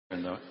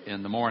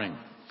in the morning.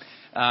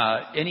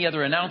 Any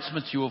other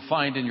announcements you will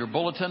find in your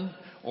bulletin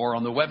or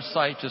on the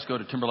website. Just go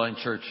to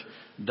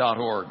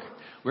timberlinechurch.org.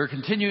 We're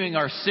continuing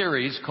our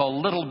series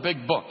called Little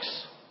Big Books.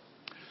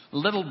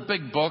 Little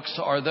Big Books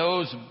are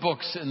those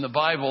books in the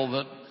Bible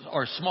that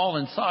are small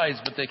in size,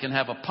 but they can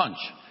have a punch.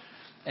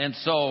 And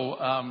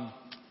so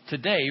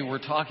today we're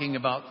talking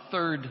about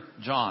 3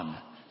 John.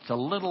 It's a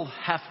little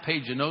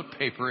half-page of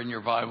notepaper in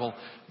your Bible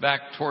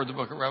back toward the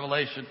book of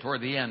Revelation,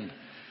 toward the end.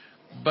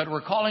 But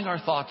we're calling our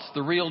thoughts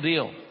the real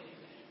deal.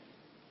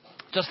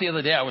 Just the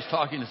other day I was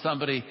talking to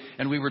somebody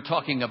and we were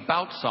talking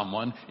about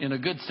someone in a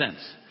good sense.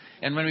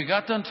 And when we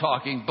got done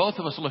talking, both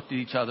of us looked at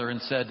each other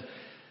and said,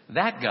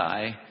 that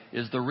guy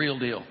is the real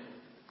deal.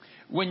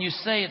 When you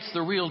say it's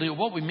the real deal,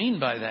 what we mean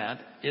by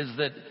that is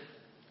that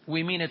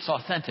we mean it's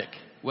authentic.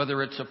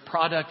 Whether it's a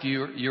product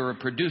you're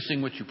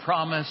producing what you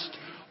promised,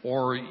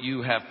 or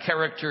you have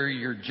character,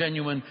 you're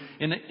genuine.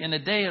 In a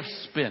day of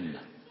spin,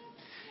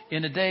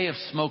 in a day of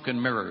smoke and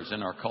mirrors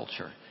in our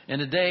culture, in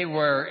a day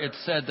where it's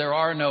said there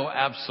are no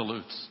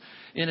absolutes,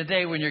 in a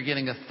day when you're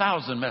getting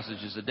 1,000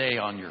 messages a day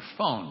on your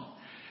phone,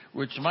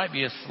 which might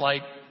be a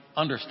slight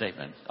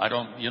understatement.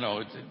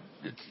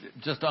 It's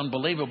just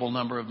unbelievable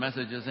number of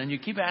messages. And you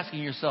keep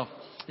asking yourself,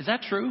 is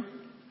that true?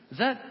 Is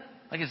that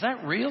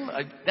real?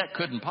 That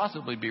couldn't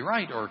possibly be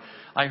right. Or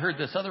I heard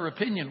this other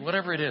opinion,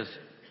 whatever it is.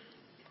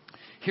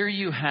 Here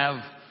you have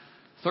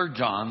 3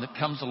 John that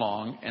comes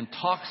along and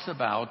talks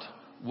about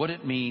what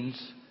it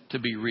means to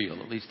be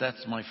real. At least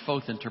that's my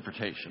Foth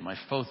interpretation, my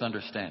Foth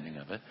understanding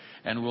of it.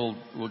 And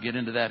we'll get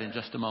into that in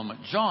just a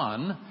moment.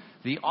 John,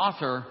 the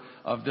author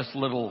of this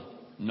little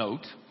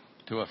note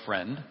to a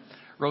friend,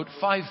 wrote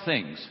 5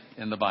 things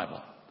in the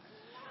Bible.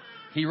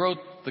 He wrote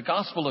the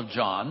Gospel of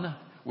John,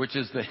 which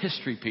is the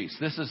history piece.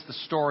 This is the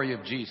story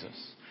of Jesus.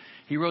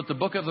 He wrote the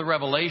book of the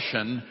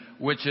Revelation,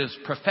 which is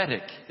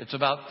prophetic. It's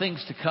about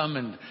things to come,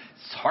 and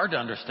it's hard to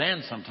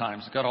understand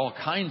sometimes. It's got all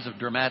kinds of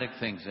dramatic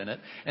things in it.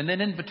 And then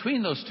in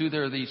between those two,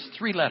 there are these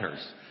 3 letters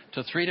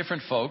to 3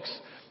 different folks,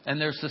 and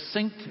they're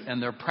succinct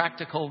and they're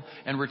practical,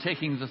 and we're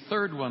taking the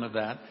 3rd one of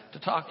that to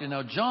talk to.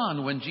 Now,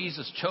 John, when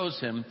Jesus chose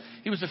him,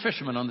 he was a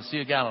fisherman on the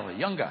Sea of Galilee,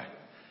 young guy.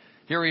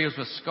 Here he is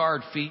with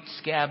scarred feet,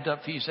 scabbed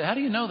up feet. You say, how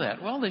do you know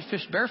that? Well, they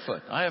fish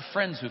barefoot. I have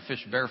friends who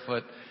fish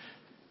barefoot,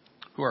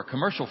 who are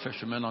commercial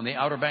fishermen on the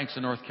Outer Banks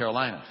of North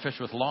Carolina, fish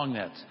with long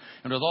nets.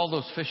 And with all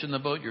those fish in the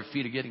boat, your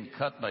feet are getting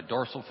cut by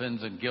dorsal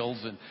fins and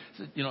gills. And,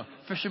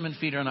 fishermen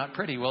feet are not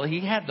pretty. Well, he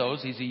had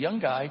those. He's a young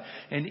guy.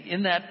 And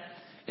in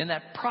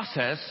that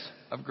process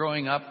of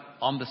growing up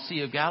on the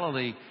Sea of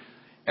Galilee,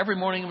 every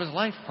morning of his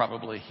life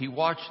probably, he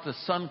watched the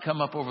sun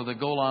come up over the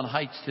Golan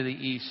Heights to the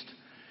east.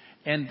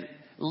 And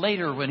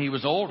later, when he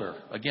was older,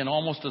 again,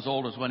 almost as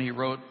old as when he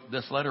wrote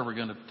this letter we're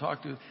going to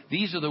talk to,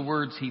 these are the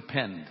words he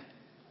penned.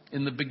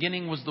 In the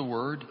beginning was the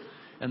Word,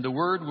 and the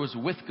Word was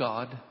with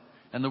God,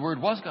 and the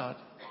Word was God.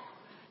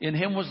 In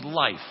Him was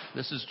life.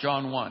 This is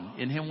John 1.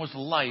 In Him was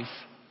life,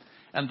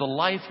 and the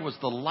life was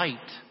the light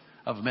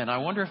of men. I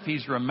wonder if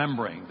he's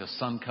remembering the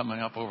sun coming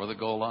up over the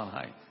Golan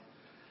Heights.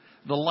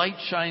 The light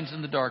shines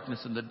in the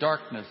darkness, and the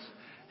darkness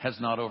has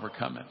not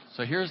overcome it.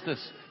 So here's this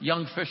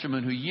young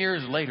fisherman who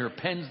years later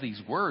pens these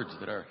words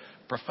that are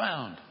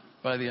profound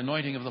by the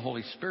anointing of the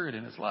Holy Spirit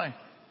in his life.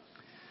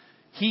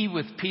 He,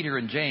 with Peter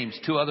and James,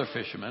 2 other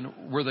fishermen,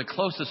 were the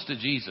closest to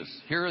Jesus.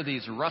 Here are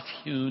these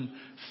rough-hewn,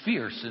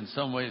 fierce, in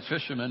some ways,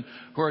 fishermen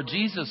who are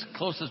Jesus'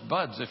 closest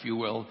buds, if you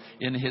will,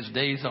 in his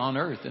days on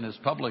earth, in his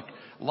public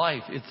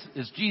life.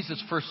 It's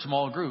Jesus' first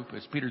small group.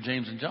 It's Peter,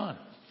 James, and John.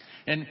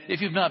 And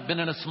if you've not been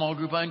in a small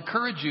group, I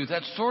encourage you.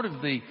 That's sort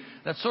of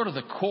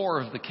the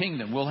core of the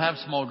kingdom. We'll have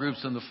small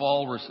groups in the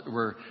fall.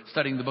 We're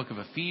studying the book of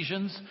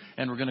Ephesians,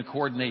 and we're going to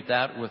coordinate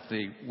that with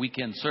the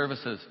weekend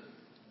services.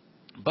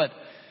 But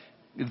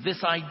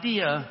this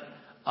idea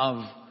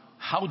of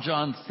how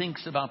John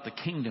thinks about the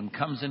kingdom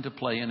comes into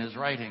play in his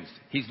writings.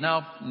 He's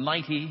now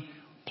 90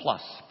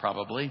 plus,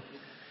 probably.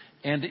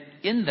 And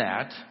in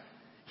that,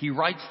 he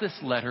writes this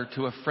letter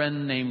to a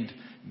friend named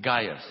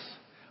Gaius.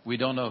 We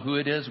don't know who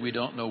it is. We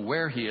don't know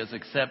where he is,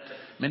 except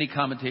many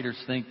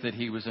commentators think that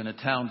he was in a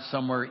town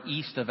somewhere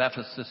east of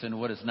Ephesus in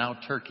what is now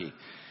Turkey.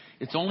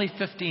 It's only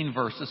 15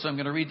 verses, so I'm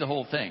going to read the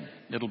whole thing.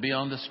 It'll be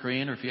on the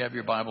screen, or if you have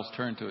your Bibles,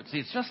 turn to it. See,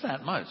 it's just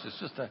that much. It's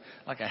just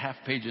like a half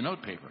page of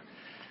notepaper.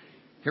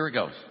 Here it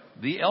goes.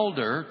 The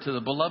elder to the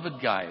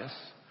beloved Gaius,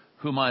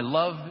 whom I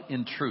love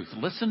in truth.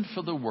 Listen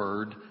for the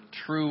word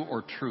true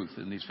or truth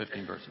in these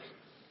 15 verses.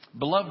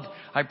 Beloved,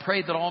 I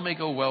pray that all may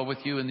go well with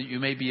you and that you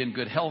may be in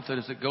good health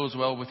as it goes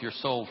well with your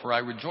soul. For I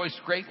rejoiced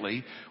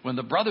greatly when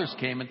the brothers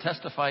came and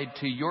testified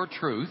to your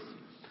truth,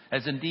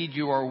 as indeed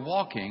you are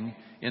walking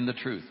in the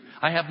truth.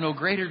 I have no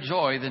greater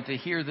joy than to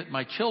hear that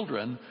my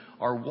children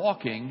are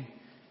walking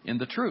in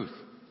the truth.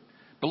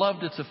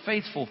 Beloved, it's a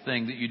faithful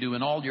thing that you do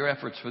in all your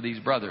efforts for these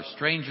brothers,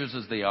 strangers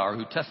as they are,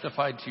 who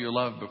testified to your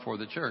love before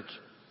the church.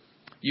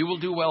 You will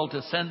do well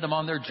to send them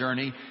on their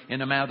journey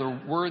in a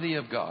manner worthy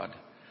of God.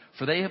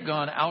 For they have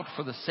gone out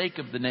for the sake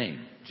of the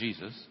name,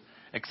 Jesus,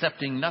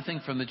 accepting nothing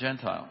from the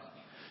Gentiles.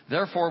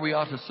 Therefore, we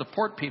ought to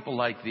support people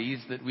like these,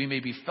 that we may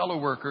be fellow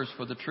workers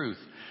for the truth.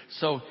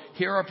 So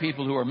here are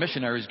people who are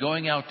missionaries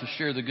going out to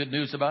share the good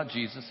news about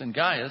Jesus, and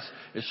Gaius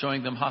is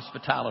showing them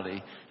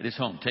hospitality at his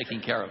home,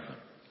 taking care of them.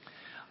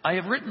 I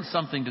have written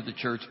something to the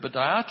church, but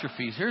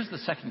Diotrephes, here's the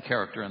second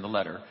character in the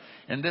letter,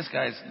 and this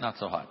guy's not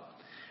so hot,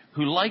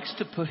 who likes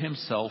to put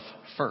himself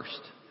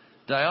first.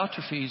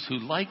 Diotrephes, who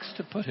likes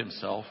to put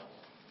himself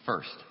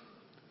first,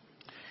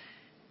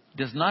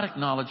 does not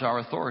acknowledge our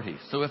authority.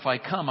 So if I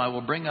come, I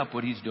will bring up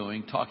what he's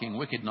doing, talking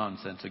wicked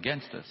nonsense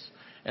against us.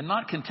 And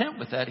not content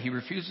with that, he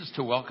refuses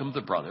to welcome the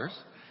brothers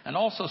and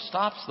also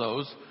stops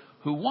those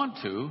who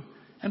want to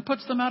and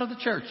puts them out of the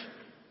church.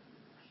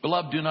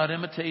 Beloved, do not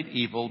imitate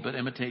evil, but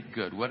imitate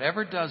good.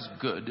 Whatever does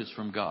good is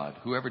from God.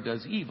 Whoever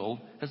does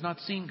evil has not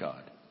seen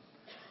God.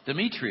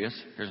 Demetrius,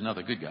 here's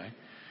another good guy,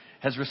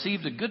 has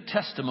received a good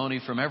testimony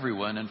from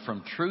everyone and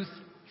from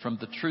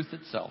the truth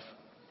itself.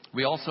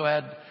 We also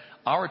add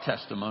our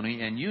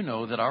testimony, and you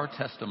know that our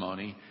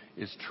testimony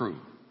is true.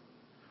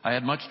 I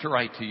had much to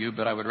write to you,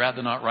 but I would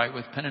rather not write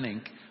with pen and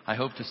ink. I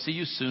hope to see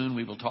you soon.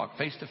 We will talk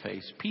face to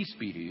face. Peace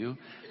be to you.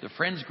 The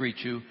friends greet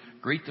you.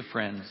 Greet the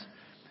friends,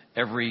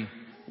 every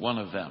one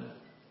of them.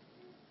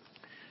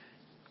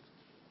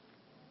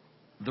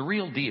 The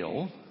real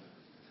deal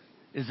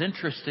is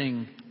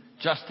interesting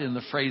just in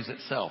the phrase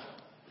itself.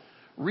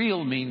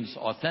 Real means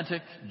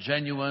authentic,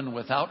 genuine,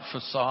 without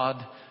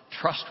facade,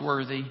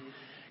 trustworthy,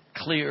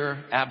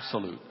 clear,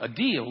 absolute. A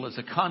deal is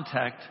a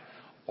contact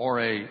or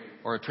a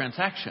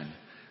transaction.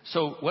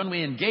 So when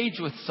we engage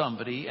with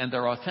somebody and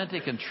they're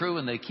authentic and true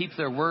and they keep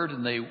their word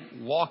and they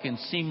walk in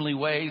seemly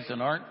ways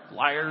and aren't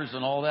liars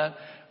and all that,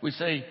 we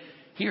say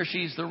he or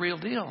she's the real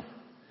deal.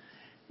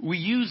 We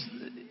use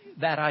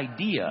that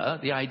idea,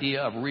 the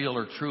idea of real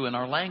or true, in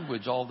our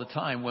language all the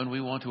time when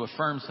we want to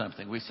affirm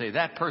something. We say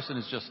that person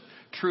is just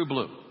true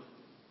blue.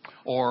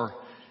 Or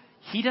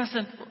he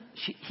doesn't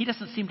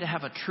seem to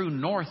have a true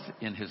north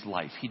in his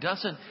life.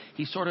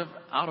 He's sort of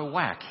out of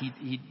whack.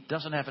 He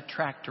doesn't have a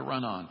track to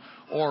run on.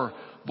 Or,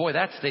 boy,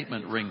 that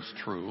statement rings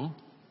true.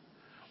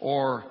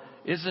 Or,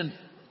 isn't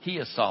he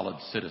a solid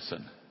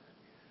citizen?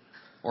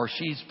 Or,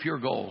 she's pure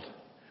gold.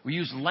 We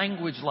use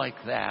language like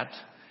that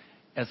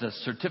as a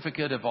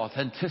certificate of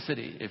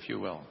authenticity, if you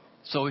will.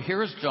 So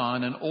here's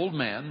John, an old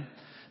man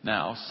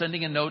now,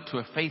 sending a note to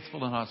a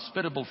faithful and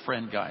hospitable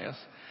friend, Gaius.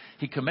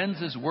 He commends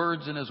his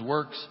words and his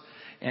works,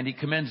 and he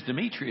commends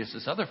Demetrius,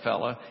 this other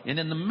fella, and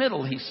in the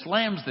middle he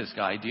slams this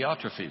guy,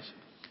 Diotrephes.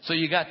 So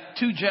you got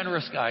two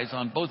generous guys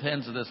on both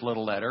ends of this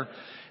little letter,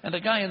 and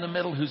a guy in the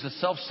middle who's a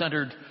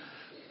self-centered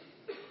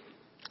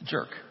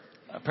jerk.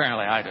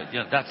 Apparently I did.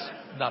 Yeah, that's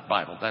not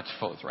Bible, that's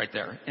Foth right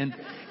there.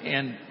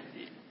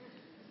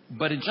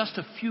 But in just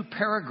a few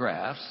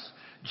paragraphs,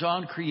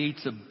 John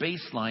creates a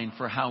baseline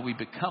for how we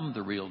become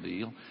the real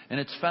deal, and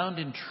it's found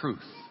in truth.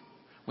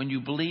 When you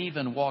believe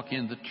and walk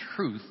in the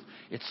truth,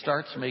 it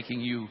starts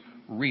making you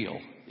real,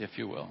 if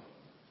you will.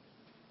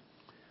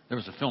 There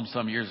was a film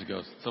some years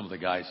ago. Some of the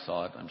guys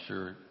saw it, I'm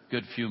sure.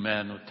 Good Few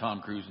Men with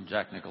Tom Cruise and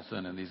Jack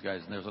Nicholson and these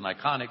guys. And there's an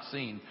iconic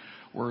scene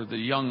where the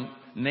young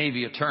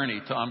Navy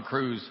attorney, Tom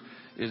Cruise,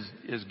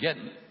 is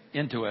getting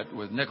into it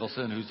with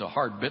Nicholson, who's a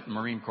hard-bitten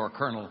Marine Corps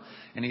colonel.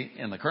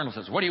 And the colonel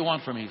says, "What do you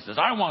want from me?" He says,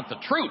 "I want the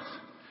truth."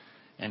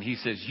 And he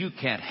says, "You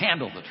can't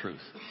handle the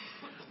truth."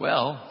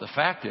 Well, the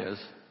fact is,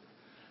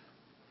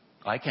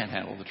 I can't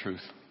handle the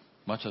truth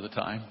much of the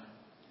time.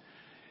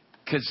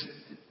 Because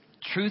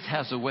truth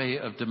has a way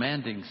of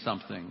demanding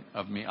something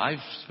of me.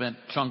 I've spent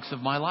chunks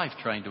of my life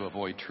trying to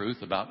avoid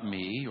truth about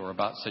me or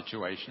about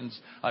situations.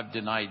 I've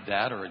denied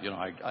that, or,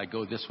 I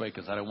go this way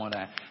because I don't want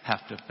to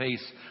have to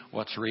face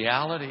what's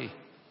reality.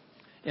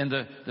 And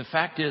the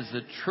fact is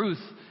that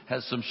truth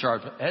has some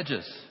sharp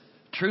edges.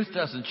 Truth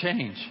doesn't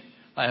change.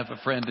 I have a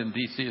friend in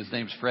D.C., his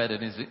name's Fred,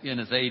 and he's in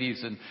his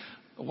 80s, and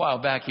a while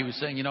back he was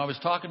saying, I was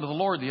talking to the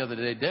Lord the other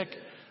day, Dick.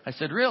 I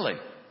said, "Really?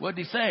 What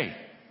did he say?"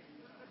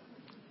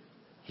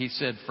 He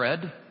said,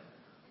 "Fred,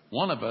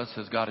 one of us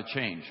has got to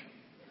change."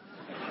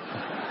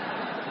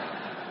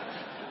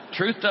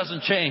 Truth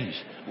doesn't change.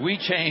 We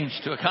change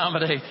to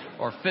accommodate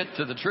or fit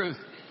to the truth.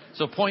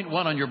 So point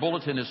 1 on your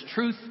bulletin is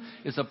truth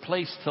is a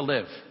place to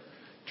live.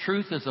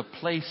 Truth is a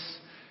place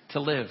to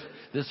live.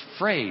 This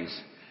phrase,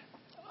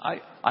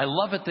 I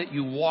love it that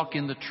you walk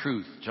in the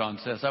truth, John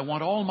says. I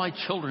want all my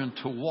children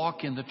to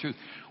walk in the truth.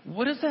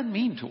 What does that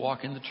mean, to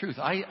walk in the truth?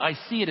 I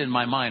see it in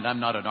my mind.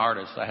 I'm not an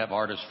artist. I have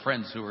artist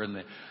friends who are in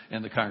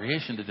the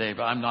congregation today,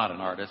 but I'm not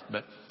an artist.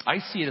 But I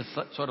see it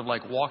as sort of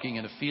like walking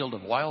in a field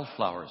of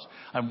wildflowers.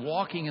 I'm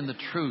walking in the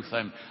truth.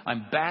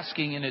 I'm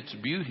basking in its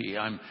beauty.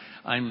 I'm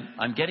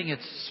getting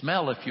its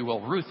smell, if you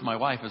will. Ruth, my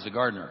wife, is a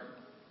gardener.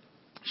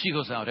 She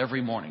goes out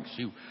every morning.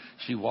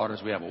 She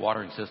waters. We have a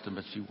watering system,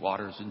 but she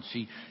waters and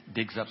she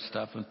digs up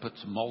stuff and puts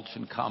mulch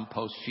and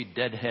compost. She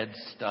deadheads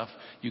stuff.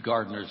 You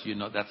gardeners,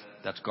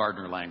 that's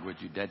gardener language.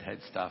 You deadhead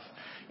stuff,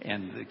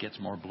 and it gets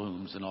more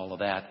blooms and all of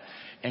that.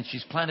 And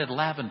she's planted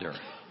lavender,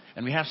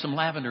 and we have some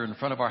lavender in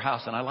front of our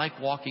house. And I like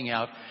walking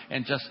out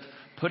and just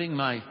putting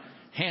my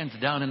hands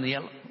down in the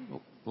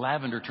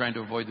lavender trying to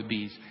avoid the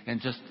bees,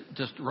 and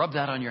just rub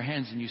that on your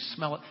hands and you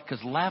smell it,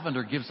 because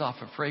lavender gives off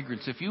a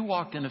fragrance. If you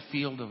walked in a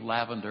field of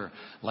lavender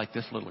like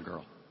this little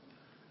girl,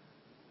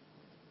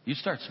 you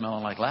start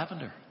smelling like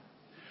lavender.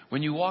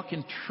 When you walk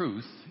in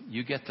truth,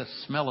 you get the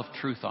smell of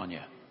truth on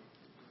you.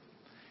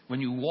 When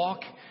you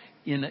walk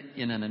in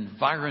an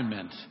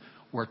environment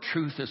where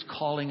truth is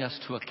calling us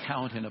to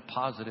account in a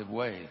positive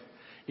way,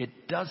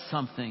 it does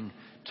something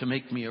to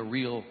make me a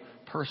real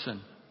person.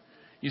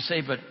 You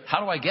say, but how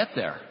do I get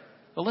there?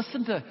 Well,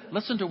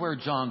 listen to where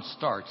John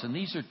starts. And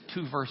these are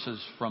 2 verses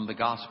from the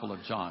Gospel of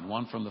John.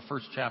 One from the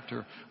 1st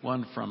chapter,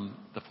 one from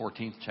the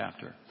 14th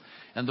chapter.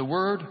 And the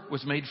Word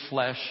was made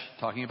flesh,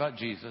 talking about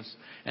Jesus,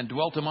 and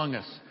dwelt among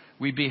us.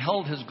 We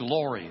beheld His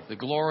glory. The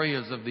glory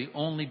is of the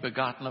only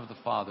begotten of the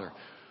Father,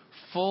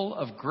 full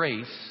of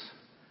grace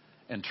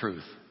and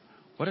truth.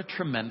 What a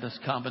tremendous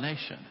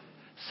combination.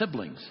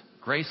 Siblings,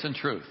 grace and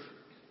truth.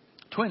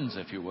 Twins,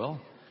 if you will.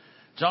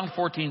 John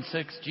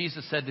 14:6,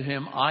 Jesus said to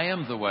him, I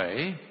am the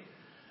way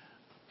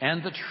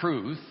and the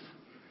truth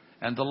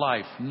and the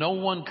life. No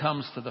one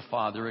comes to the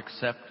Father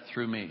except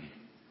through me.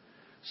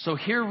 So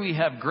here we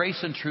have grace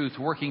and truth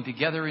working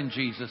together in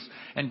Jesus.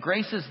 And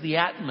grace is the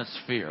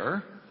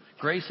atmosphere.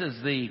 Grace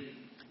is the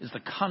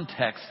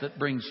context that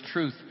brings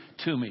truth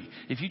to me.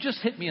 If you just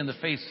hit me in the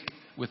face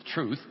with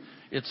truth,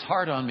 it's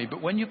hard on me.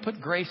 But when you put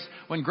grace,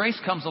 when grace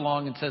comes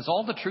along and says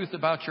all the truth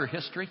about your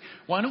history,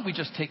 why don't we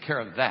just take care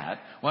of that?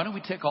 Why don't we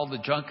take all the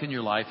junk in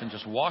your life and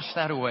just wash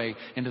that away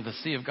into the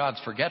sea of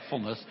God's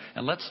forgetfulness,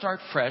 and let's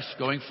start fresh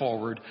going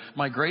forward.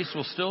 My grace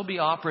will still be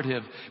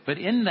operative. But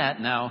in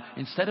that now,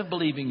 instead of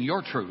believing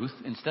your truth,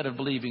 instead of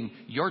believing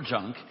your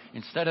junk,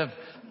 instead of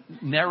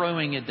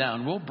narrowing it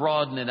down, we'll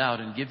broaden it out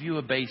and give you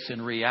a base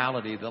in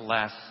reality that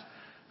lasts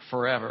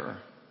forever.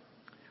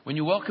 When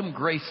you welcome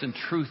grace and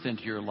truth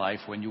into your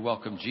life, when you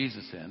welcome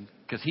Jesus in,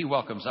 because He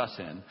welcomes us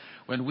in,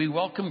 when we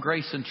welcome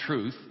grace and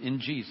truth in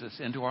Jesus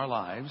into our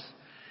lives,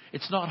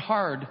 it's not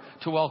hard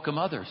to welcome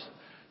others.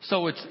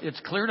 So it's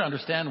clear to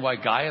understand why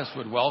Gaius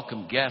would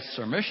welcome guests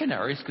or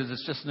missionaries, because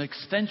it's just an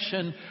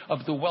extension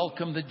of the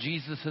welcome that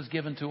Jesus has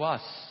given to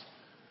us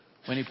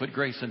when He put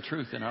grace and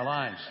truth in our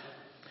lives.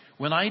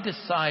 When I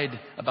decide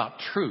about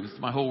truth,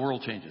 my whole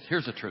world changes.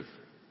 Here's the truth.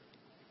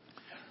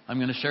 I'm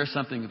going to share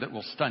something that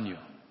will stun you.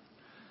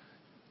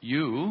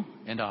 You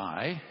and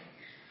I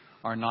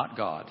are not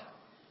God.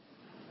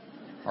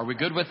 Are we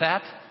good with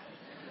that?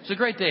 It's a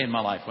great day in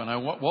my life when I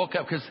woke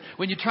up, because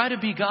when you try to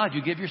be God,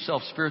 you give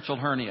yourself spiritual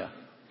hernia.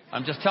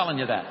 I'm just telling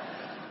you that.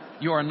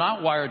 You are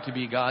not wired to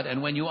be God.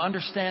 And when you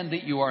understand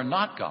that you are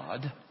not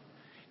God,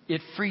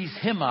 it frees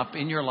Him up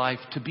in your life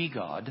to be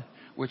God,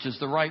 which is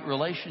the right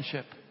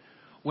relationship.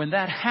 When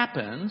that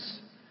happens,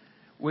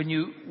 when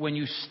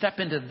you step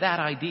into that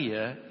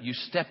idea, you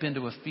step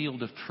into a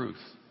field of truth.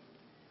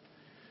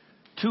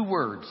 2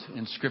 words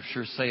in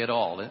Scripture say it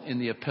all, in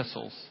the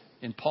epistles,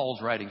 in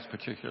Paul's writings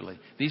particularly.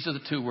 These are the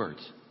 2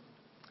 words.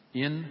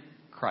 In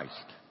Christ.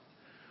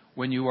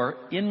 When you are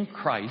in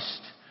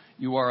Christ,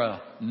 you are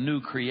a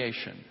new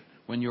creation.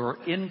 When you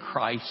are in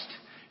Christ,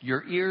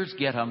 your ears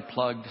get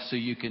unplugged so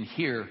you can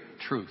hear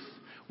truth.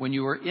 When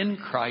you are in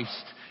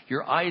Christ,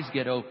 your eyes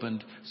get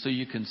opened so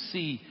you can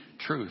see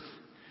truth.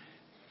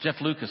 Jeff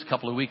Lucas, a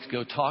couple of weeks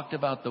ago, talked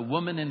about the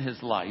woman in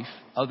his life,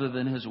 other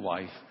than his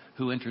wife,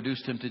 who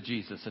introduced him to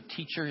Jesus, a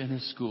teacher in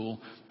his school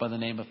by the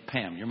name of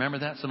Pam. You remember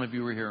that? Some of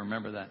you were here,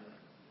 remember that.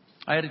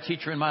 I had a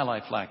teacher in my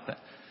life like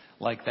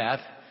that.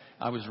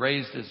 I was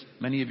raised, as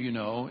many of you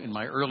know, in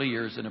my early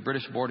years in a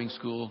British boarding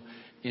school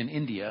in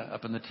India,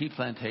 up in the tea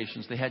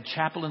plantations. They had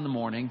chapel in the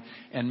morning,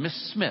 and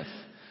Miss Smith,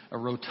 a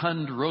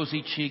rotund,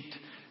 rosy-cheeked,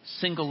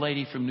 single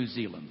lady from New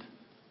Zealand,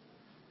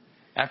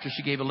 after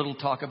she gave a little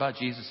talk about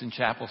Jesus in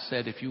chapel,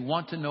 said, if you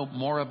want to know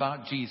more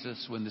about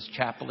Jesus when this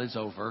chapel is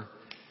over,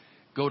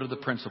 go to the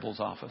principal's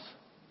office.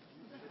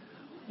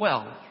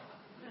 Well,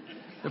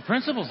 the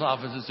principal's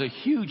office is a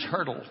huge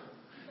hurdle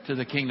to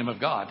the kingdom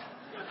of God.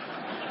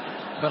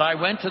 But I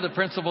went to the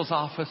principal's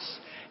office,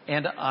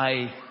 and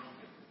I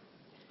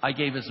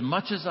gave as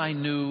much as I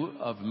knew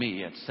of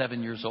me at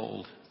 7 years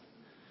old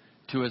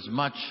to as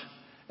much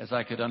as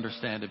I could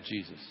understand of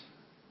Jesus.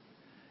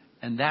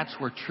 And that's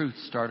where truth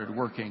started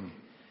working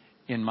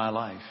in my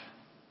life.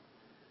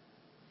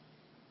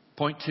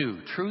 Point 2,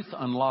 truth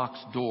unlocks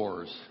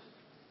doors.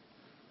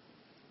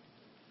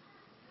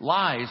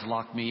 Lies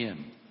lock me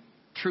in.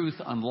 Truth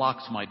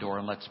unlocks my door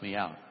and lets me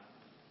out.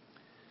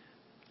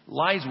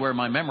 Lies wear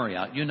my memory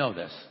out. You know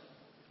this.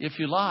 If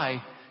you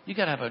lie, you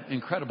got to have an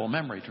incredible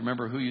memory to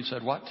remember who you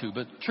said what to.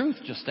 But truth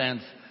just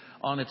stands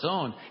on its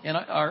own. And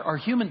our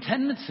human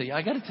tendency,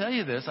 I got to tell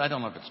you this, I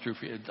don't know if it's true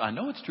for you. I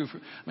know it's true for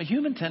you. My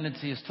human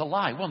tendency is to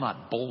lie. Well,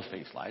 not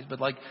bold-faced lies,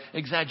 but like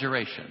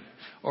exaggeration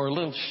or a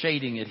little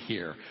shading it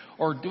here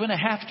or doing a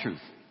half-truth.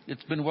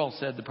 It's been well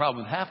said, the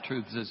problem with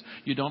half-truths is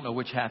you don't know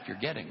which half you're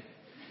getting.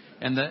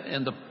 And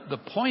the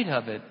point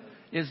of it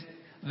is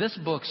this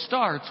book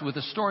starts with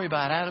a story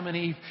about Adam and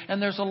Eve,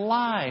 and there's a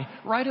lie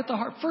right at the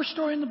heart. First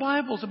story in the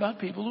Bible is about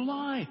people who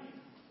lie.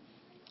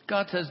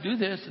 God says, do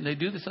this, and they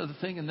do this other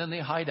thing, and then they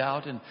hide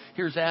out, and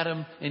here's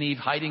Adam and Eve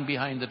hiding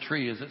behind the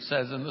tree, as it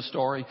says in the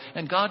story.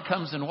 And God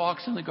comes and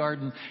walks in the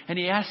garden, and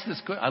he asks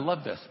this, I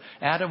love this,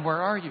 Adam,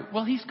 where are you?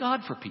 Well, he's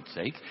God, for Pete's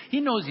sake.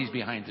 He knows he's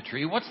behind the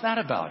tree. What's that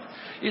about?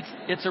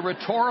 It's a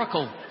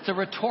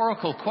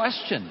rhetorical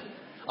question.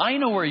 I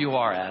know where you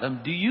are,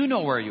 Adam. Do you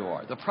know where you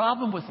are? The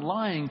problem with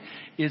lying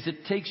is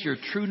it takes your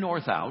true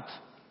north out,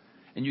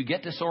 and you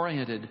get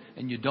disoriented,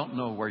 and you don't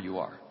know where you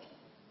are.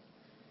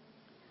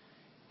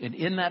 And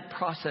in that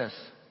process,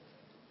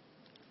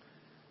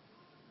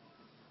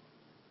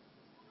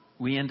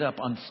 we end up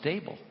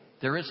unstable.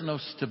 There is no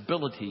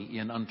stability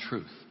in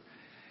untruth.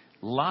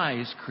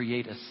 Lies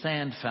create a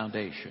sand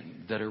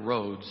foundation that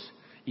erodes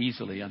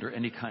easily under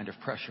any kind of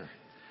pressure.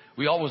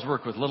 We always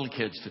work with little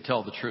kids to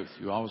tell the truth.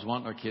 You always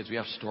want our kids. We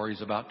have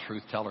stories about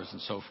truth tellers and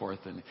so forth.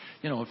 And,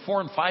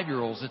 4 and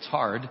 5-year-olds, it's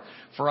hard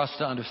for us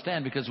to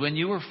understand, because when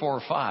you were 4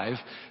 or 5,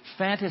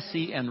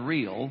 fantasy and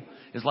real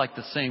is like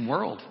the same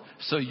world.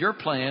 So you're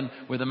playing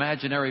with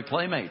imaginary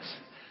playmates.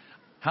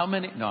 How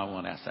many? No, I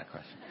won't ask that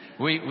question.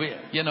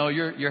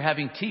 You're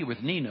having tea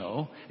with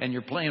Nino, and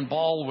you're playing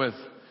ball with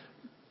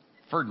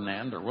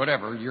Ferdinand or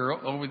whatever.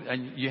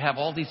 And you have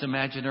all these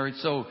imaginary.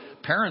 So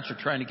parents are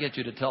trying to get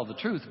you to tell the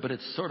truth, but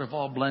it's sort of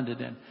all blended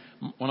in.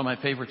 One of my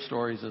favorite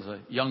stories is a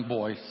young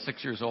boy,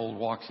 6 years old,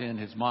 walks in.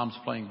 His mom's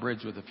playing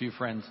bridge with a few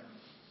friends.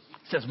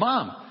 Says,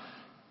 "Mom,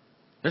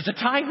 there's a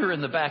tiger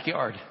in the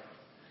backyard."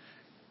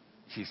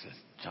 She says,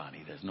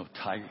 "Johnny, there's no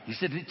tiger." He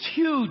said, "It's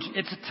huge.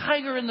 It's a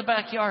tiger in the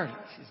backyard."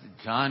 She said,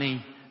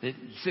 "Johnny." He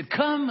said,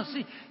 "Come,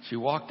 see." She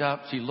walked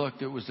up. She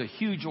looked. It was a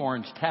huge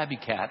orange tabby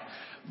cat,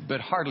 but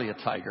hardly a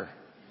tiger.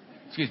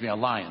 Excuse me, a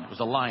lion. It was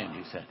a lion,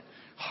 he said.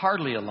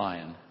 Hardly a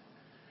lion.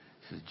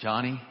 He says,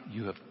 "Johnny,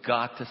 you have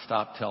got to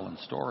stop telling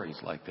stories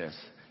like this.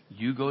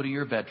 You go to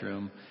your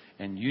bedroom,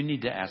 and you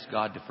need to ask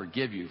God to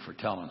forgive you for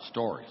telling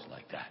stories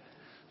like that."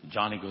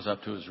 Johnny goes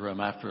up to his room.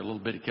 After a little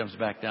bit, he comes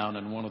back down,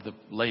 and one of the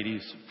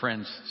ladies'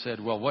 friends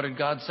said, "Well, what did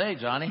God say,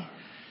 Johnny?"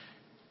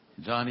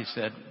 Johnny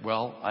said,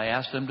 "Well, I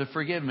asked him to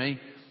forgive me,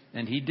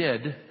 and he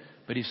did,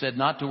 but he said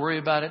not to worry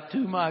about it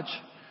too much,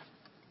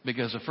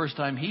 because the first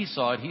time he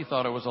saw it, he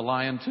thought it was a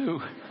lion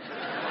too."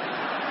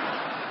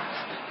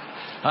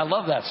 I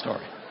love that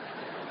story.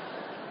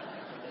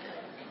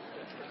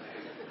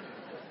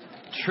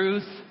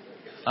 Truth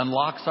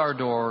unlocks our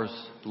doors.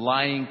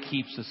 Lying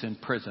keeps us in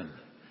prison.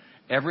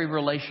 Every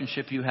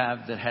relationship you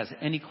have that has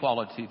any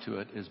quality to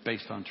it is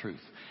based on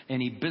truth.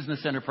 Any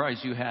business enterprise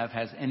you have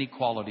has any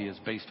quality is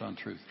based on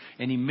truth.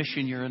 Any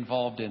mission you're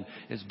involved in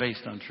is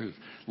based on truth.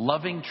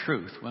 Loving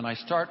truth, when I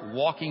start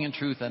walking in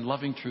truth and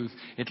loving truth,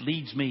 it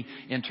leads me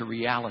into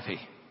reality.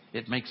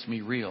 It makes me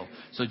real.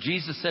 So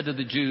Jesus said to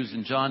the Jews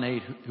in John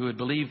 8 who had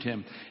believed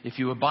him, "If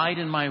you abide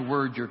in my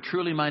word, you're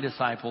truly my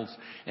disciples,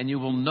 and you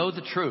will know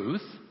the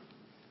truth,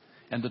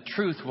 and the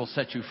truth will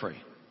set you free."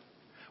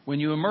 When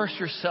you immerse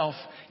yourself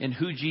in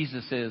who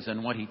Jesus is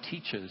and what he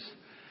teaches,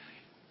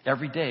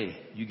 every day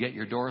you get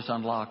your doors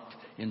unlocked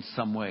in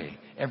some way.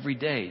 Every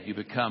day you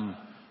become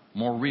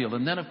more real.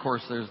 And then, of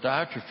course, there's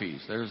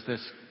Diotrephes. There's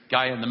this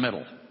guy in the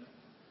middle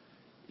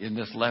in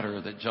this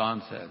letter that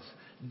John says.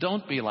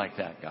 Don't be like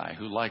that guy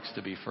who likes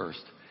to be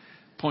first.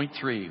 Point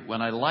 3,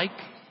 when I like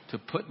to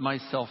put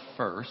myself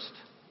first,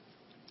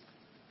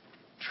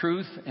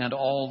 truth and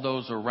all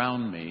those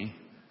around me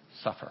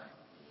suffer.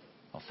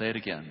 I'll say it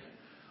again.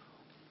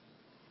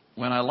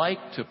 When I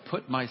like to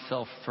put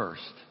myself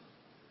first,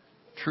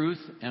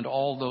 truth and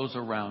all those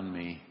around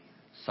me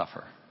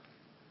suffer.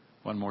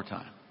 One more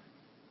time.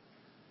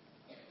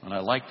 When I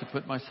like to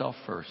put myself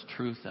first,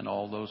 truth and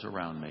all those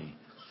around me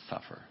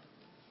suffer.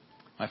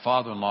 My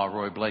father-in-law,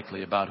 Roy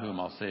Blakely, about whom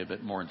I'll say a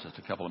bit more in just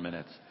a couple of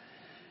minutes.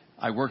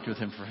 I worked with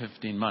him for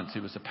 15 months. He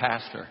was a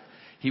pastor.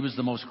 He was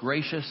the most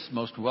gracious,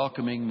 most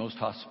welcoming, most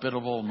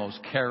hospitable, most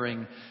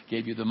caring,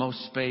 gave you the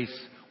most space.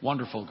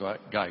 Wonderful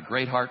guy.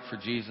 Great heart for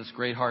Jesus,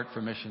 great heart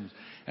for missions.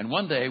 And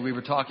one day we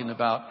were talking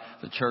about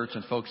the church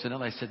and folks in it.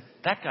 And I said,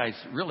 that guy's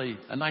really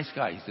a nice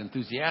guy. He's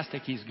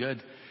enthusiastic. He's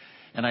good.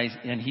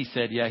 And he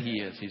said, yeah, he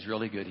is. He's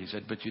really good. He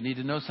said, but you need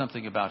to know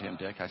something about him,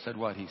 Dick. I said,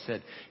 what? He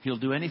said, he'll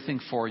do anything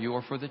for you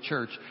or for the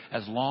church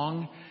as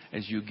long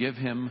as you give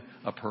him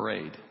a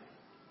parade.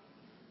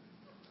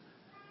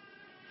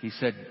 He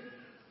said,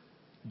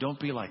 don't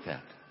be like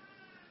that.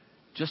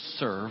 Just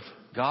serve.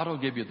 God will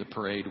give you the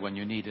parade when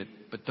you need it,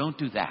 but don't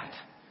do that.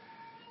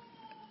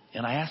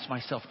 And I asked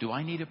myself, do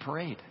I need a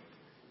parade?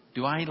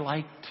 Do I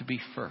like to be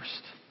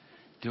first?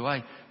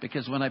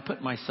 Because when I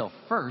put myself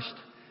first,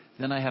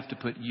 then I have to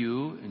put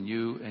you and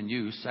you and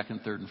you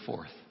second, third, and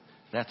fourth.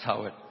 That's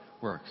how it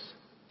works.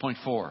 Point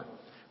 4.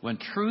 When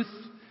truth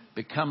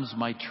becomes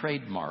my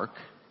trademark,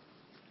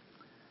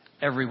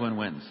 everyone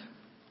wins.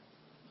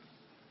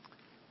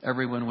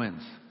 Everyone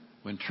wins.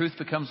 When truth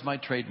becomes my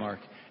trademark,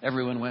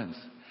 everyone wins.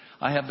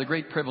 I have the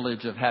great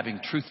privilege of having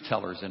truth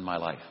tellers in my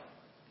life.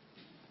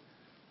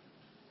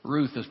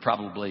 Ruth is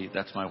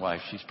that's my wife.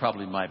 She's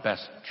probably my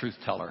best truth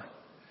teller.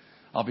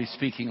 I'll be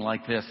speaking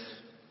like this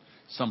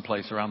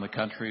someplace around the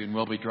country, and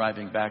we'll be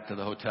driving back to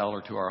the hotel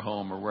or to our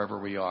home or wherever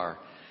we are.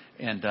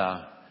 And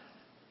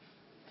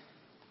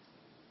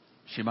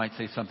she might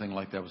say something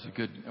like, "That was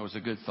a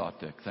good thought,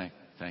 Dick.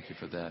 Thank you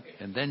for that."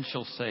 And then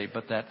she'll say,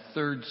 "But that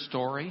third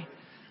story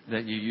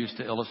that you used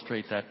to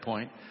illustrate that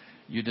point,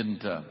 you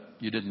didn't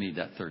need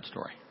that third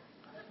story."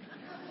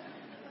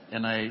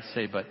 And I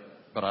say, "But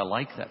I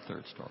like that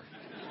third story."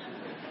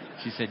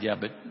 She said, "Yeah,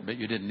 but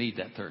you didn't need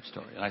that third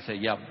story." And I say,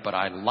 "Yeah, but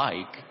I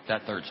like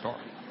that third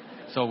story."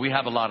 So we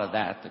have a lot of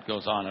that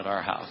goes on at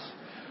our house.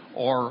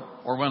 Or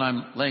when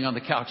I'm laying on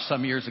the couch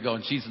some years ago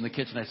and she's in the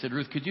kitchen, I said,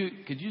 "Ruth, could you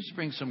just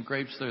bring some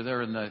grapes? They're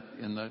there in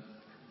the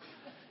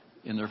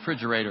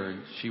refrigerator."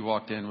 And she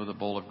walked in with a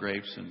bowl of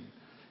grapes and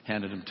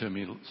handed them to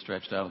me,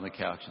 stretched out on the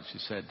couch. And she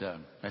said,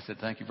 I said,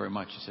 "Thank you very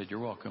much." She said,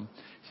 "You're welcome."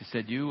 She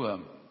said,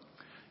 You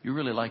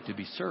really like to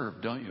be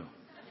served, don't you?"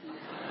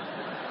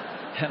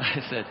 And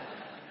I said,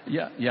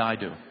 Yeah, I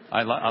do.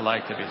 I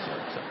like to be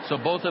served. So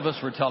both of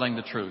us were telling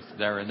the truth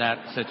there in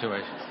that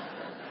situation.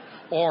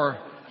 Or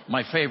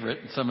my favorite,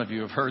 some of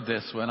you have heard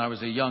this, when I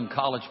was a young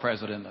college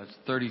president, I was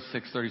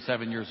 36,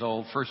 37 years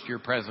old, first year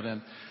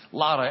president, a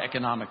lot of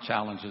economic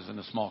challenges in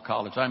a small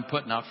college. I'm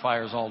putting out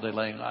fires all day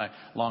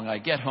long. I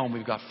get home,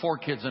 we've got 4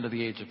 kids under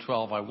the age of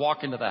 12. I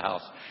walk into the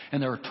house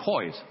and there are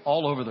toys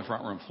all over the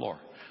front room floor.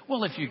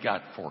 Well, if you've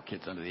got 4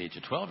 kids under the age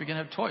of 12, you're going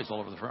to have toys all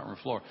over the front room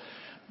floor.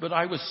 But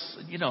I was,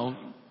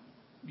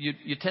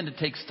 you tend to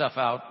take stuff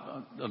out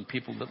on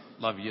people that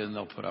love you and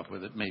they'll put up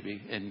with it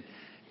maybe.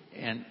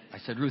 And I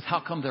said, "Ruth,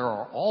 how come there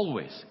are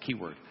always,"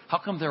 keyword, "how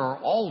come there are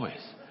always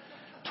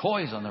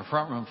toys on the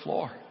front room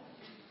floor?"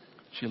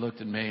 She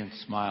looked at me and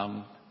smiled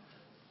and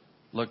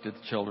looked at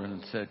the children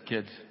and said,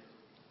 "Kids,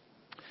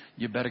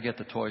 you better get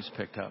the toys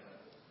picked up.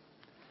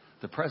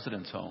 The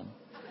president's home."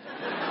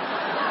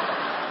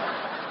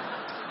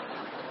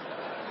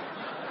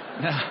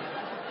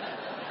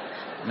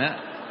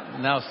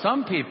 Now,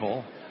 some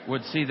people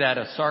would see that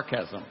as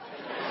sarcasm.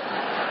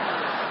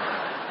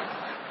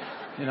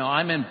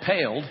 I'm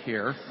impaled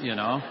here,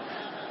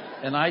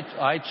 and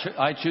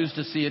I choose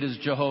to see it as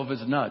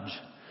Jehovah's nudge,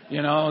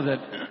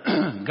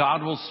 that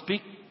God will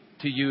speak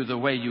to you the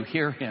way you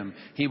hear him.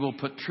 He will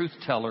put truth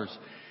tellers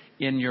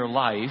in your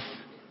life.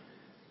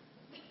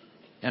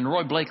 And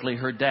Roy Blakely,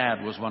 her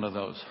dad, was one of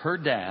those. Her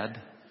dad,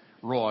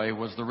 Roy,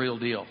 was the real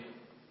deal.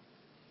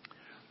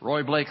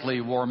 Roy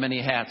Blakely wore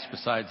many hats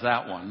besides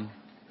that one.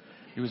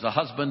 He was a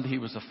husband, he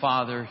was a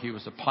father, he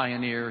was a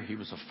pioneer, he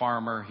was a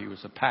farmer, he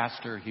was a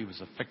pastor, he was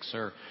a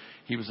fixer,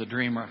 he was a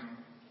dreamer.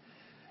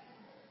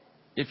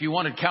 If you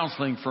wanted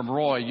counseling from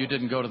Roy, you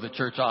didn't go to the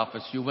church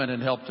office. You went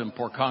and helped him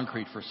pour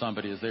concrete for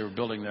somebody as they were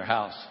building their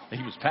house.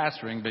 He was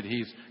pastoring, but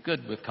he's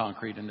good with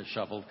concrete and a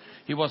shovel.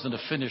 He wasn't a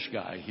finish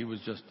guy. He was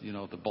just,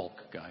 the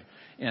bulk guy.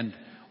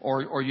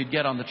 Or you'd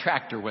get on the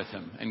tractor with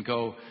him and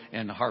go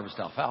and harvest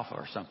alfalfa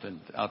or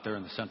something out there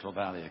in the Central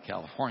Valley of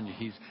California.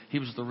 He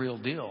was the real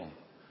deal.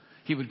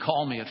 He would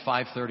call me at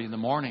 5:30 in the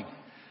morning,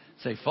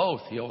 say,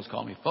 "Foth." He always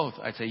called me Foth.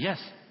 I'd say,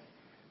 "Yes."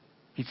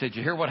 He'd say, "Did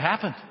you hear what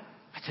happened?"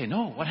 I'd say,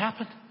 "No, what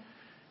happened?"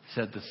 He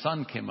said, "The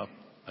sun came up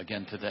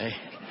again today."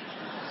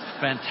 It's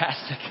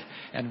fantastic.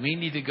 And we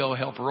need to go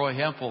help Roy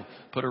Hempel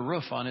put a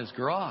roof on his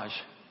garage.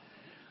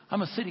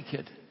 I'm a city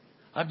kid.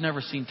 I've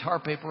never seen tar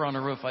paper on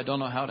a roof. I don't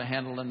know how to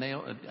handle a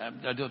nail.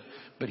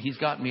 But he's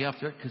got me up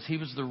there because he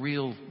was the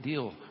real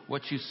deal.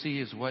 What you see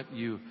is what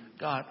you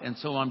got. And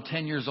so I'm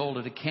 10 years old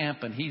at a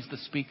camp and he's the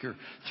speaker.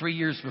 3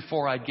 years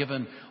before, I'd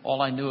given all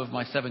I knew of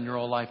my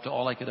 7-year-old life to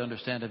all I could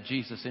understand of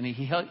Jesus. And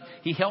he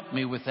helped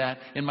me with that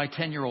in my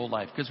 10-year-old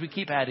life, because we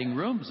keep adding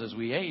rooms as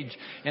we age,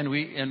 and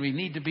we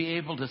need to be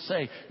able to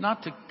say,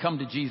 not to come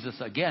to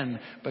Jesus again,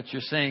 but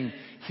you're saying,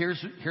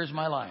 here's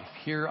my life.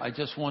 Here, I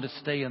just want to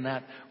stay in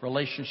that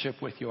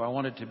relationship with you. I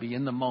want it to be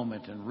in the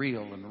moment and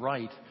real and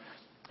right.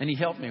 And he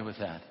helped me with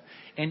that.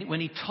 And when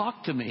he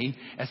talked to me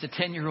as a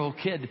 10-year-old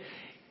kid,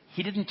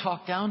 he didn't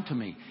talk down to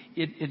me.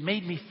 It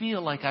made me feel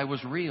like I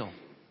was real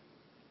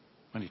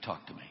when he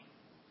talked to me.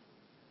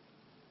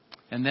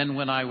 And then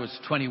when I was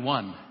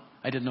 21,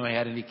 I didn't know he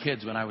had any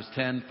kids. When I was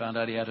 10, found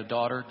out he had a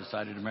daughter,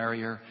 decided to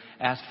marry her,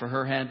 asked for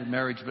her hand in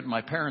marriage, but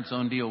my parents'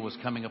 own deal was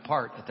coming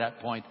apart at that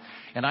point.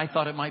 And I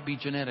thought it might be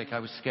genetic. I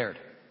was scared.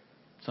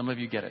 Some of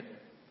you get it.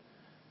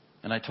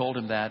 And I told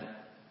him that,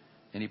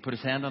 and he put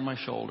his hand on my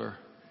shoulder,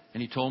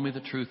 and he told me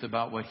the truth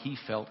about what he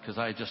felt, because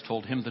I had just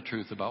told him the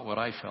truth about what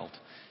I felt.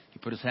 He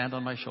put his hand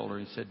on my shoulder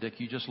and said, "Dick,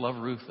 you just love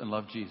Ruth and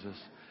love Jesus.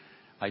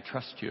 I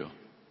trust you."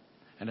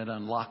 And it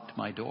unlocked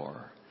my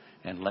door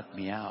and let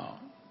me out.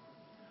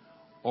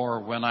 Or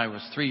when I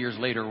was 3 years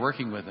later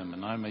working with him,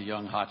 and I'm a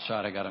young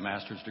hotshot, I got a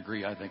master's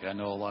degree, I think I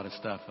know a lot of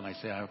stuff, and I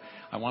say,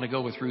 I want to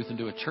go with Ruth and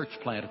do a church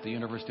plant at the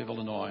University of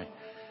Illinois.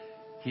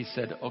 He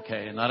said,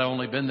 "Okay." And I'd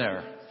only been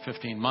there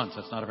 15 months.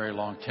 That's not a very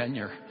long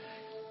tenure.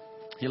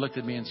 He looked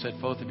at me and said,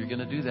 "Foth, if you're going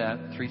to do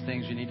that, 3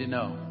 things you need to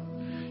know.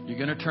 You're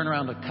going to turn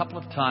around a couple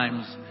of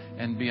times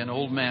and be an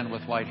old man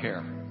with white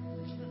hair."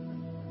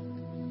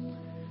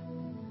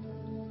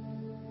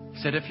 He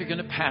said, "If you're going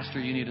to pastor,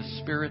 you need a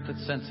spirit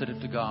that's sensitive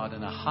to God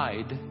and a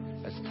hide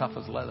as tough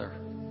as leather.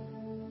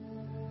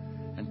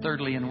 And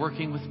thirdly, in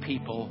working with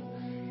people,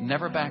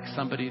 Never back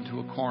somebody into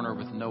a corner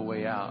with no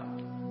way out.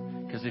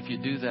 Because if you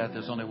do that,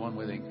 there's only one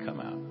way they can come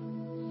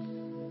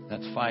out.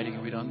 That's fighting,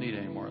 and we don't need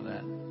any more of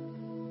that.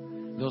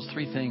 Those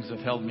three things have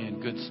held me in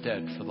good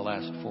stead for the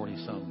last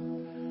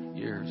 40-some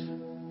years.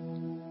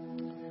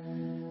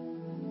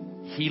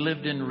 He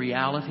lived in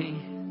reality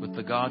with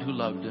the God who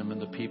loved him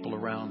and the people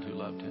around who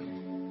loved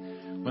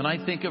him. When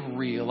I think of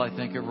real, I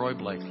think of Roy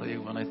Blakely.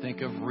 When I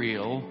think of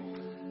real,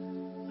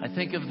 I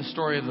think of the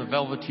story of the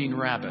Velveteen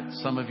Rabbit.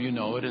 Some of you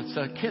know it. It's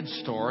a kid's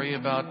story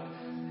about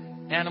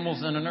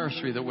animals in a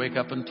nursery that wake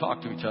up and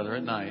talk to each other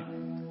at night.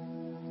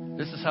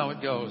 This is how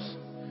it goes.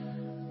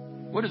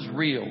 What is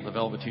real? The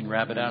Velveteen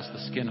Rabbit asked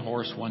the Skin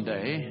Horse one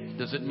day.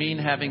 Does it mean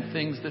having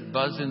things that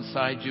buzz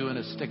inside you and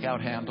a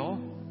stick-out handle?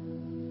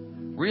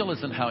 Real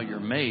isn't how you're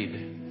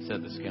made,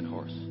 said the Skin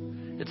Horse.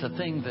 It's a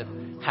thing that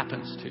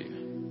happens to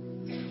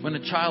you. When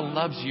a child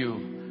loves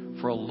you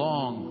for a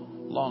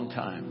long, long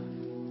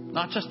time,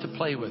 not just to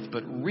play with,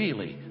 but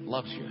really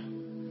loves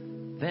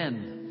you,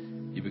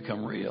 then you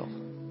become real.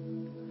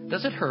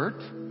 Does it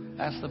hurt?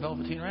 Asked the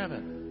Velveteen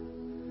Rabbit.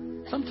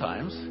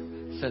 Sometimes,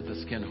 said the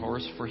Skin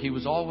Horse, for he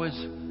was always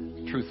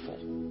truthful.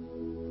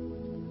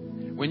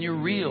 When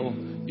you're real,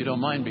 you don't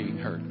mind being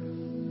hurt.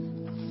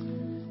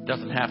 It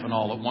doesn't happen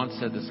all at once,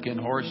 said the Skin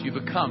Horse. You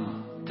become.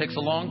 It takes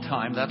a long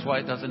time. That's why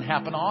it doesn't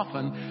happen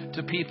often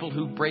to people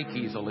who break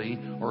easily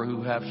or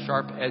who have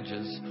sharp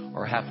edges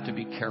or have to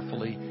be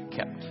carefully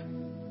kept.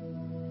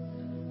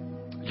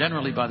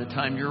 Generally, by the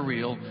time you're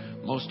real,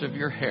 most of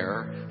your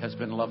hair has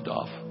been loved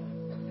off.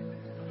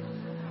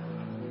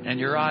 And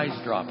your eyes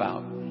drop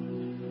out.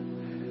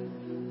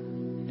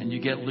 And you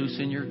get loose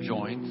in your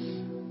joints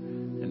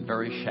and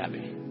very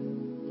shabby.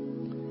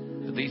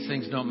 But these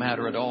things don't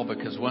matter at all,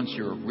 because once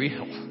you're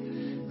real,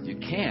 you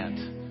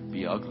can't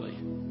be ugly.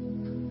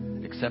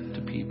 Except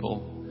to people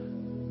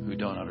who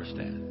don't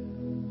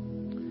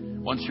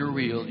understand. Once you're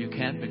real, you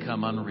can't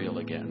become unreal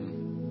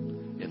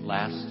again. It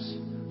lasts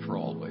for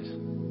always.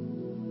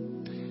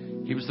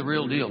 He was the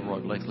real deal, Roy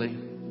Blakely.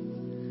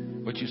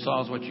 What you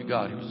saw is what you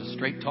got. He was a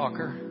straight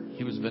talker.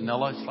 He was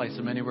vanilla, slice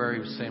him anywhere. He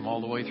was the same all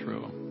the way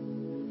through.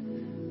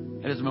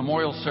 At his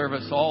memorial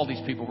service, all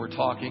these people were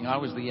talking. I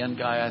was the end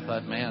guy. I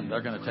thought, man,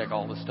 they're going to take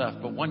all this stuff.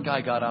 But one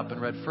guy got up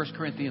and read 1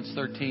 Corinthians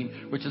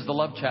 13, which is the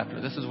love chapter.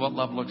 This is what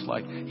love looks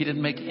like. He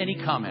didn't make any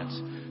comments.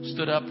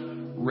 Stood up,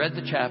 read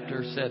the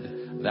chapter, said,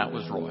 that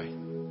was Roy.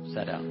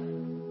 Sat down.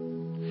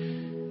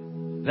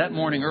 That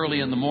morning, early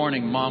in the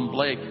morning, Mom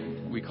Blake,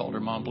 we called her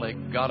Mom Blake,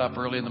 got up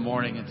early in the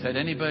morning and said,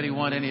 anybody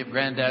want any of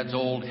Granddad's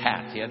old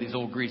hats? He had these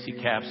old greasy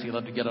caps. He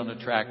loved to get on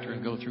a tractor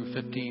and go through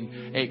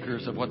 15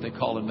 acres of what they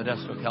call in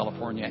Modesto,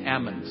 California,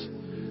 almonds.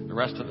 The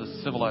rest of the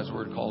civilized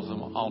word calls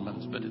them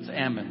almonds, but it's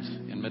almonds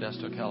in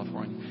Modesto,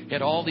 California. He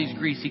had all these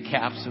greasy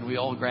caps, and we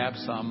all grabbed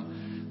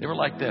some. They were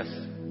like this,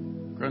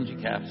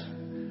 grungy caps.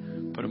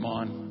 Put them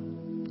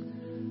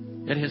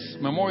on. At his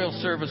memorial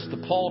service, the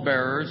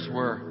pallbearers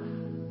were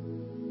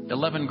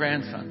 13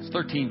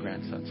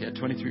 grandsons. He had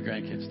 23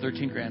 grandkids,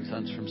 13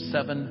 grandsons from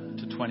 7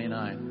 to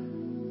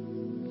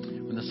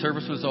 29. When the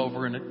service was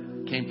over and it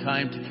came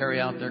time to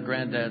carry out their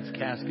granddad's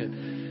casket,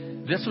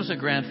 this was a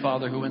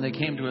grandfather who, when they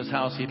came to his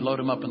house, he'd load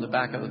him up in the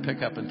back of the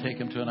pickup and take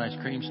him to an ice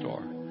cream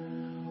store.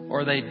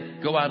 Or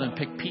they'd go out and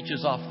pick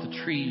peaches off the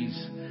trees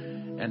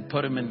and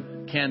put them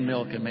in canned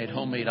milk and made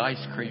homemade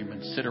ice cream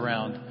and sit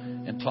around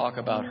and talk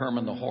about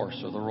Herman the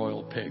horse or the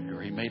royal pig, or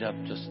he made up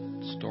just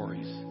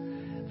stories.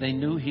 They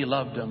knew he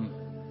loved them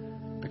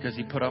because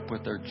he put up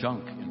with their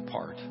junk in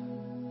part.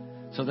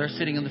 So they're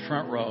sitting in the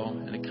front row,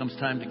 and it comes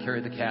time to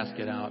carry the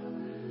casket out.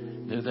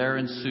 They're there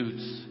in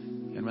suits.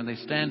 And when they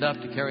stand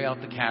up to carry out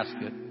the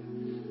casket,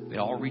 they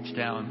all reach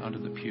down under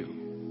the pew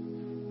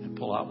and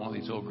pull out one of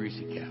these old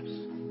greasy caps.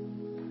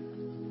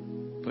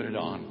 Put it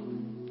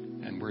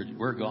on. And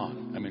we're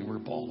gone. I mean, we're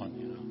bawling,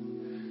 you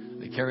know.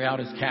 They carry out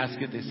his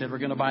casket. They said, we're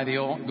going to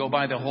go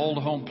by the old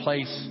home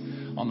place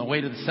on the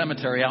way to the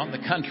cemetery out in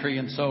the country.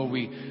 And so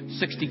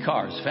 60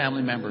 cars,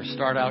 family members,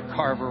 start out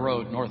Carver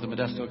Road, north of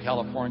Modesto,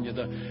 California.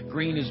 The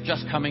green is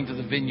just coming to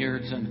the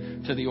vineyards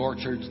and to the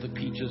orchards, the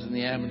peaches and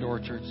the almond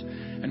orchards.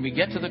 And we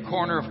get to the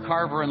corner of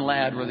Carver and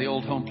Ladd, where the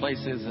old home place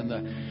is, and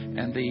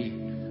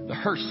the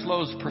hearse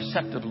slows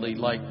perceptibly,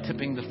 like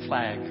tipping the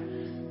flag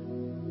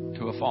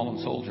to a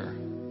fallen soldier.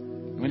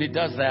 When it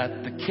does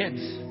that, the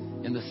kids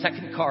in the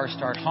second car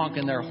start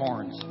honking their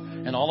horns.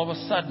 And all of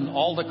a sudden,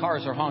 all the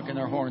cars are honking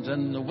their horns,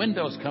 and the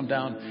windows come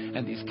down,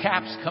 and these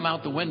caps come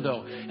out the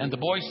window, and the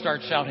boys start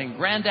shouting,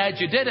 Granddad,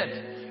 you did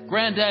it!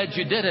 Granddad,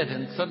 you did it!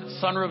 And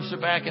sunroofs are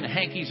back, and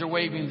hankies are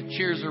waving, the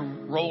cheers are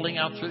rolling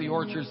out through the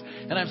orchards.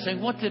 And I'm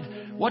saying,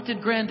 what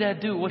did Granddad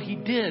do? What he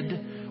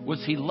did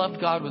was he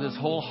loved God with his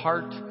whole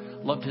heart,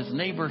 loved his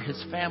neighbor,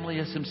 his family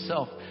as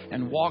himself,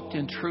 and walked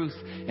in truth,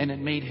 and it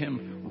made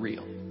him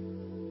real.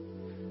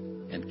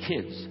 And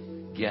kids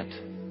get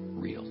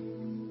real.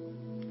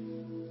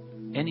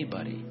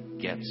 Anybody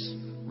gets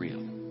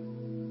real.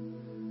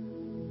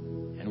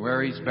 And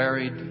where he's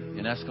buried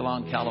in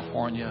Escalon,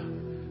 California,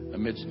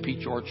 amidst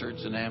peach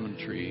orchards and almond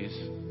trees,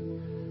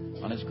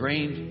 on his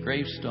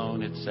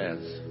gravestone it says,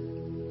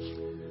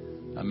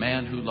 a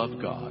man who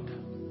loved God,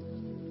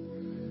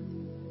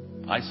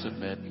 I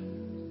submit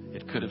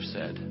it could have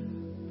said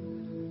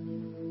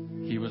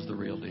he was the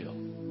real deal.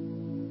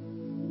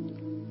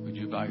 Would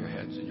you bow your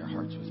heads and your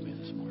hearts with me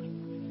this morning?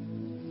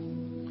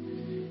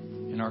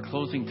 In our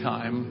closing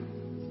time,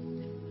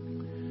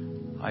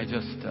 I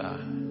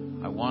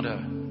want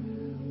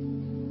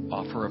to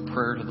offer a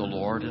prayer to the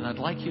Lord, and I'd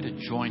like you to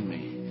join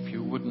me if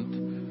you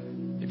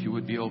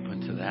would be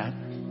open to that.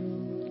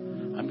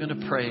 I'm going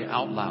to pray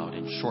out loud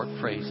in short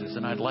phrases,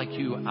 and I'd like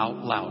you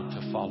out loud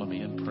to follow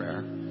me in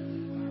prayer.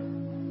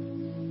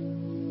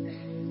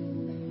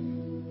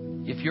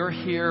 If you're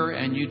here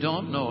and you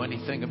don't know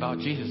anything about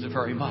Jesus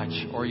very much,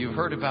 or you've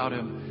heard about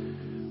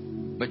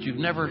him, but you've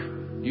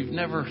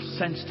never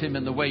sensed him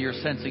in the way you're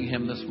sensing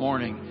him this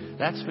morning,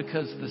 that's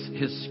because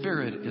his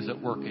Spirit is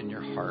at work in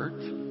your heart,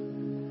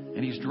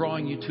 and he's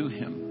drawing you to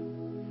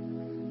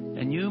him.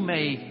 And you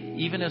may,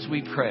 even as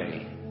we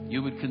pray,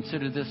 you would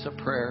consider this a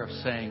prayer of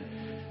saying,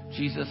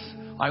 Jesus,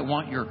 I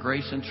want your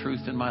grace and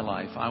truth in my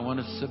life. I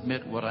want to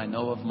submit what I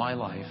know of my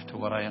life to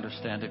what I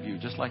understand of you,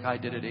 just like I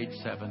did at age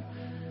 7.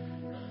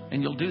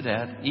 And you'll do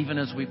that even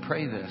as we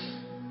pray this.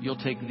 You'll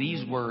take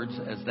these words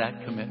as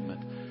that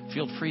commitment.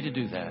 Feel free to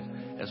do that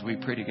as we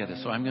pray together.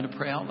 So I'm going to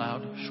pray out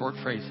loud, short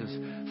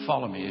phrases.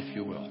 Follow me if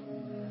you will.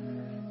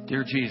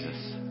 Dear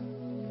Jesus,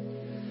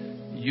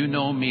 you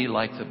know me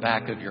like the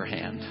back of your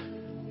hand.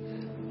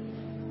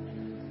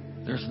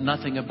 There's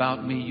nothing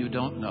about me you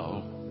don't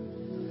know.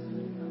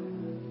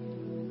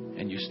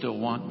 And you still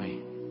want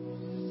me.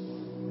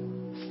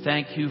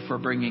 Thank you for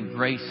bringing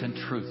grace and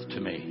truth to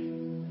me.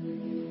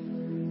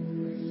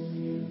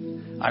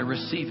 I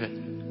receive it.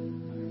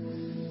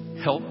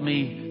 Help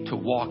me to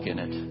walk in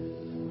it.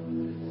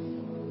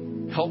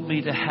 Help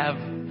me to have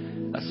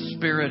a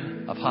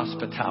spirit of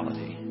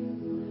hospitality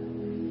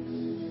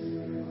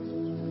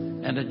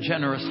and a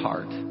generous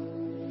heart.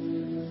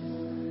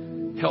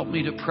 Help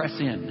me to press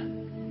in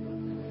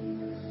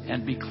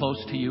and be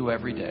close to you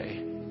every day.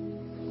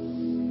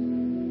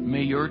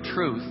 May your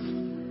truth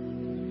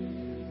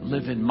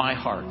live in my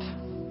heart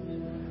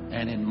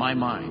and in my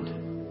mind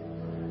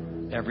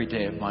every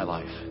day of my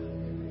life.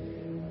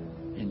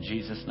 In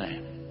Jesus'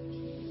 name.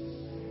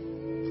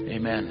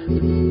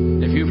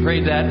 Amen. If you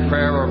prayed that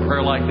prayer or a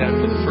prayer like that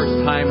for the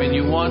first time and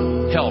you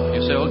want help,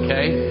 you say,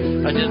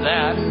 okay, I did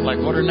that.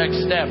 Like, what are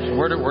next steps?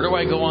 Where do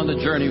I go on the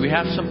journey? We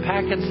have some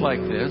packets like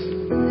this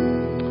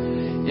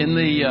in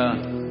the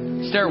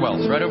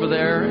stairwells right over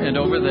there and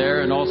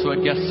also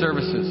at guest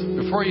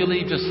services. Before you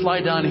leave, just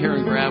slide down here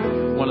and grab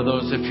one of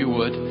those if you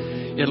would.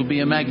 It'll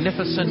be a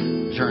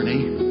magnificent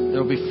journey.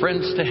 There'll be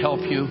friends to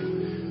help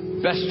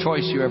you. Best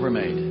choice you ever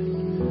made.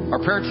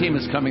 Our prayer team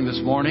is coming this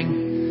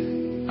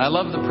morning. I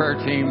love the prayer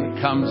team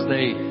that comes.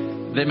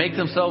 They make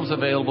themselves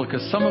available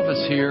because some of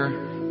us here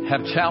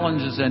have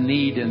challenges and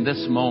need in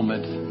this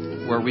moment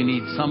where we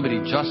need somebody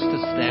just to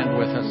stand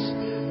with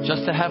us,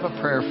 just to have a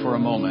prayer for a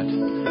moment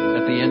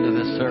at the end of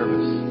this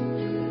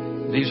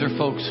service. These are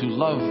folks who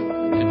love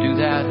to do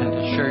that and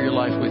to share your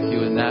life with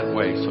you in that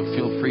way. So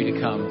feel free to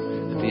come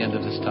at the end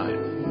of this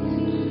time.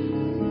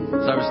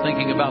 As I was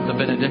thinking about the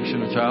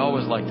benediction, which I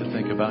always like to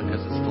think about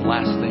because it's the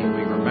last thing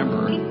we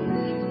remember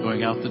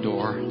going out the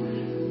door,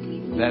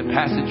 that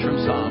passage from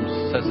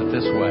Psalms says it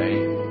this way: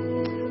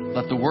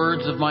 let the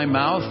words of my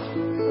mouth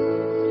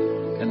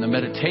and the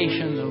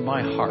meditations of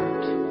my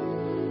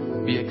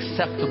heart be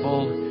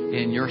acceptable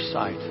in your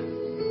sight,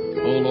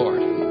 O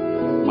Lord,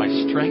 my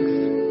strength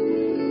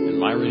and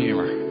my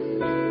Redeemer.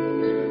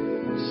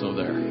 So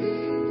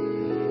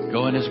there.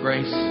 Go in his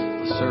grace.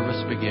 The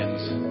service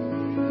begins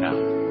now.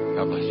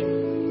 God bless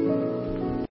you.